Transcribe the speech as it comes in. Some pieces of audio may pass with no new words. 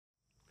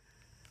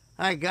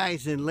Hi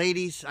guys and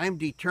ladies, I'm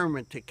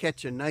determined to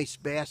catch a nice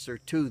bass or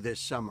two this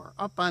summer,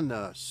 up on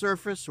the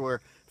surface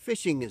where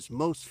fishing is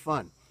most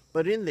fun.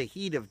 But in the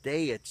heat of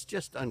day, it's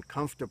just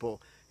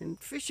uncomfortable, and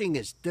fishing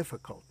is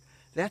difficult.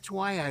 That's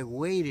why I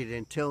waited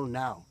until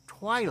now,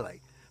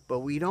 twilight, but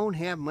we don't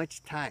have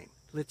much time.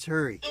 Let's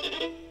hurry.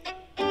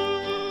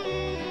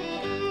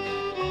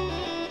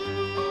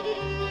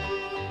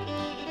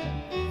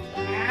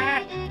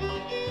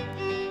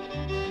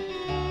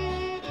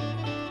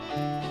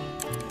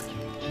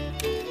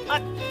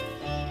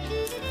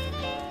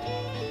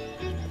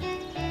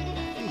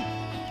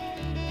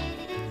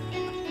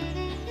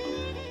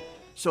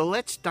 So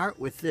let's start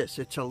with this.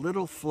 It's a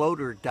little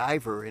floater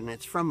diver, and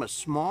it's from a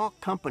small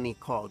company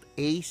called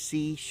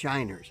AC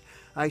Shiners.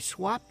 I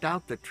swapped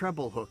out the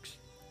treble hooks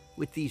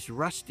with these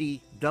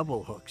rusty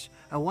double hooks.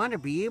 I want to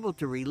be able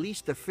to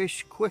release the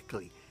fish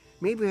quickly.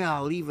 Maybe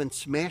I'll even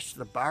smash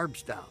the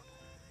barbs down.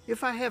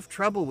 If I have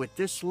trouble with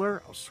this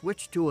lure, I'll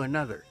switch to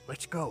another.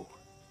 Let's go.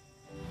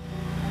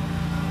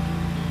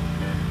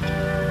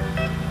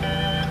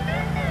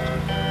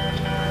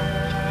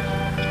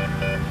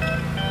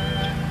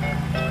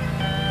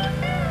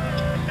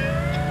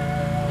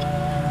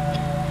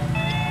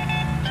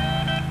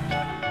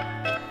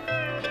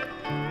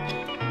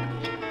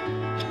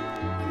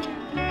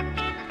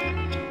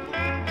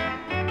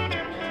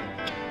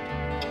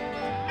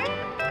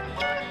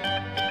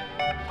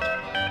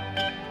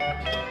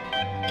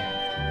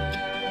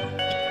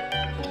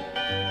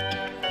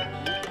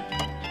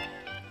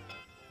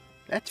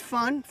 That's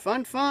fun,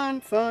 fun,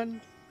 fun,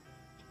 fun.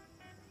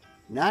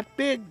 Not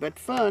big, but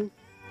fun.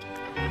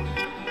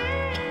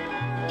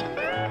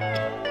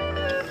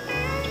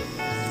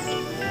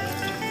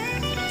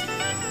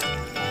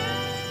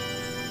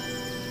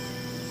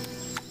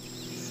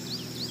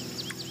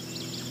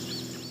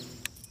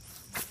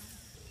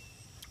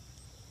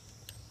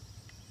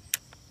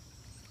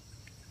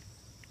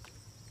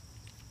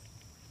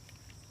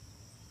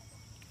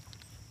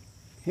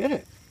 Hit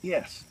it,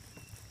 yes.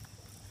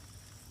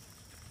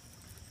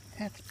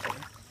 That's bad.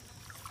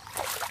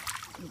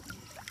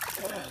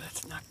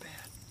 That's not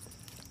bad.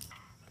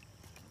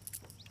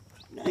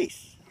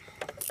 Nice.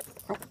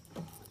 Oh.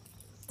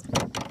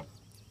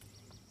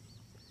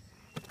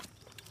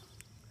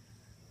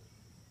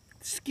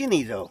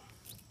 Skinny though.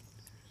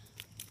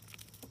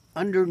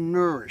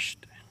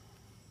 Undernourished.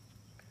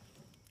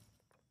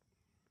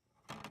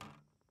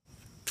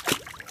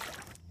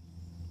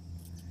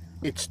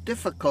 It's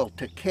difficult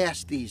to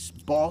cast these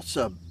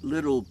balsa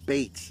little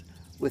baits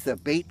with a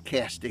bait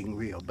casting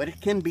reel, but it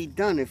can be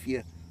done if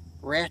you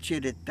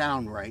ratchet it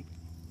down right.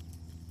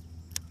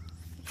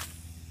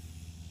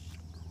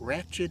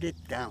 Ratchet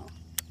it down.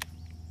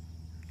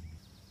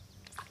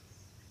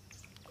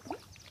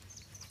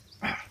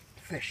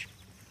 Fish.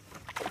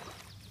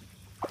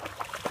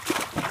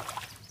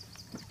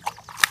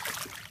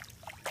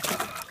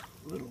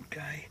 Little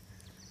guy.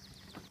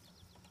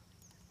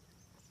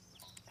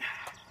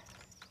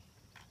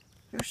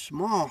 They're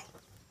small.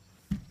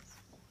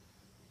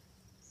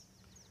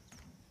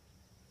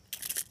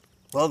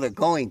 Well, they're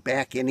going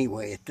back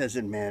anyway. It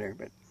doesn't matter,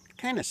 but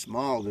kind of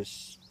small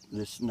this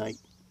night.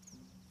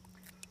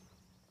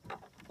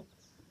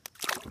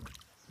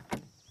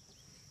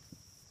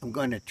 I'm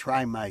going to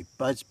try my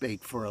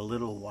buzzbait for a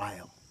little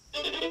while.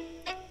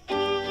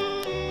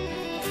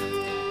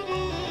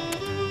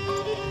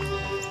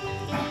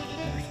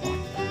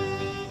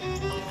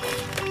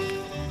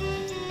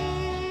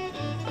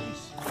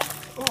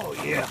 Oh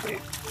yeah, babe.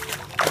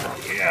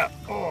 Oh yeah.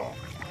 Oh.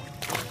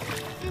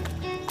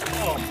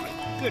 Oh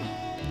my goodness.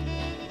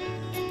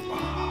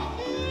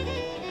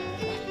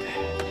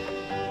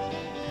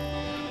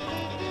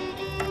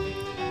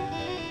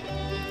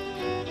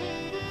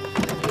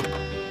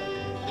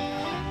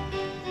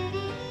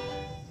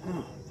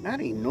 Not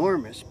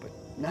enormous, but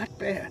not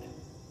bad.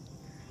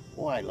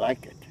 Oh, I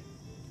like it.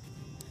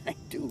 I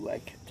do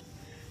like it.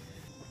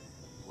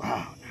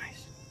 Wow,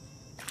 nice.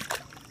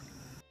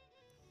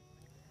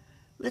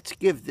 Let's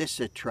give this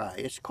a try.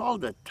 It's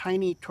called a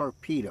tiny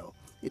torpedo.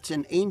 It's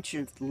an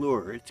ancient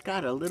lure. It's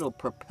got a little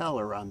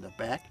propeller on the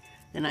back,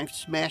 and I've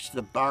smashed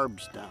the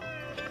barbs down.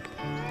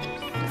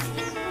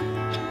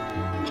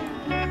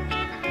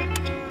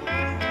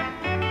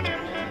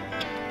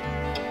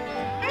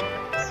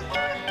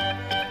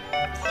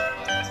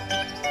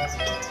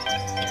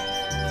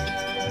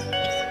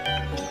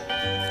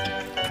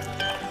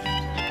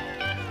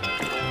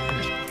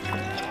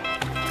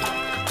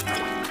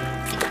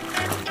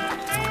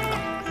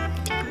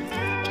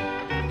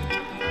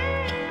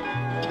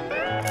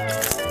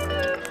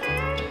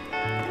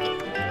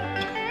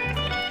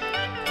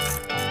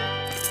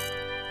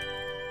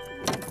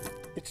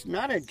 It's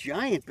not a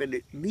giant, but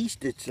at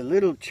least it's a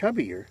little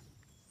chubbier.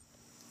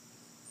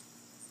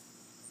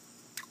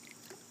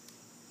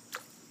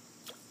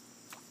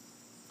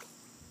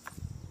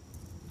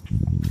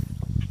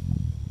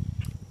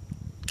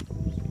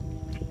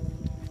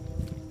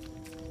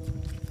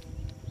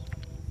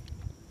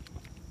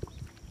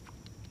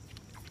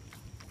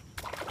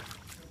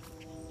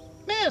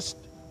 Missed!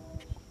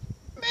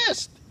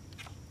 Missed!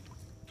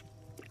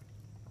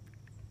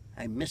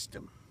 I missed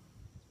him.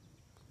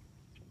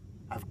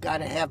 I've got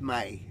to have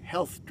my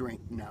health drink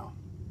now.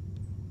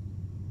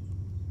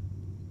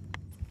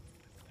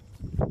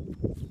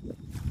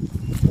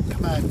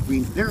 Come on,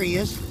 green. There he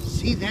is.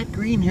 See that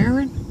green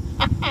heron?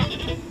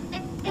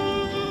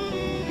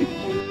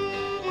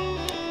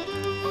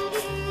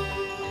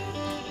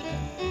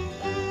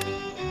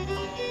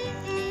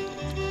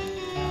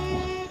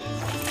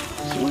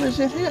 As soon as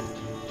it hit.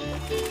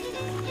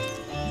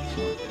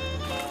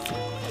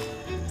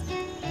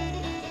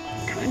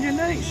 Kinda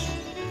nice.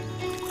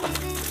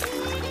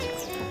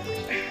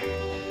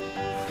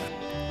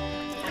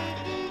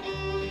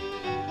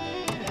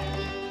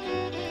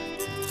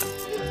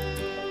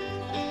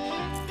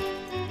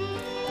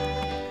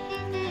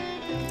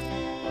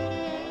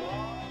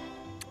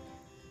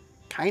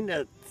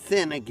 Kinda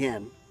thin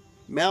again.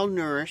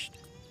 Malnourished.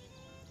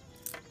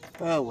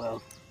 Oh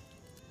well.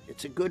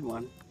 It's a good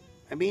one.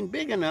 I mean,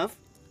 big enough.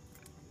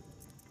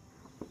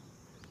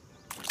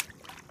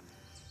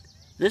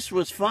 This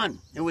was fun.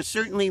 It was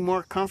certainly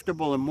more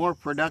comfortable and more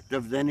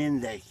productive than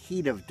in the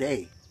heat of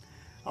day.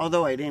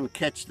 Although I didn't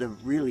catch the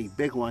really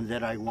big one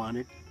that I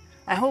wanted.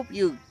 I hope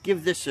you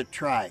give this a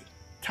try.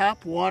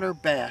 Topwater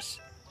bass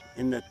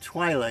in the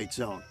twilight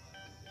zone.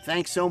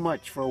 Thanks so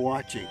much for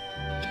watching.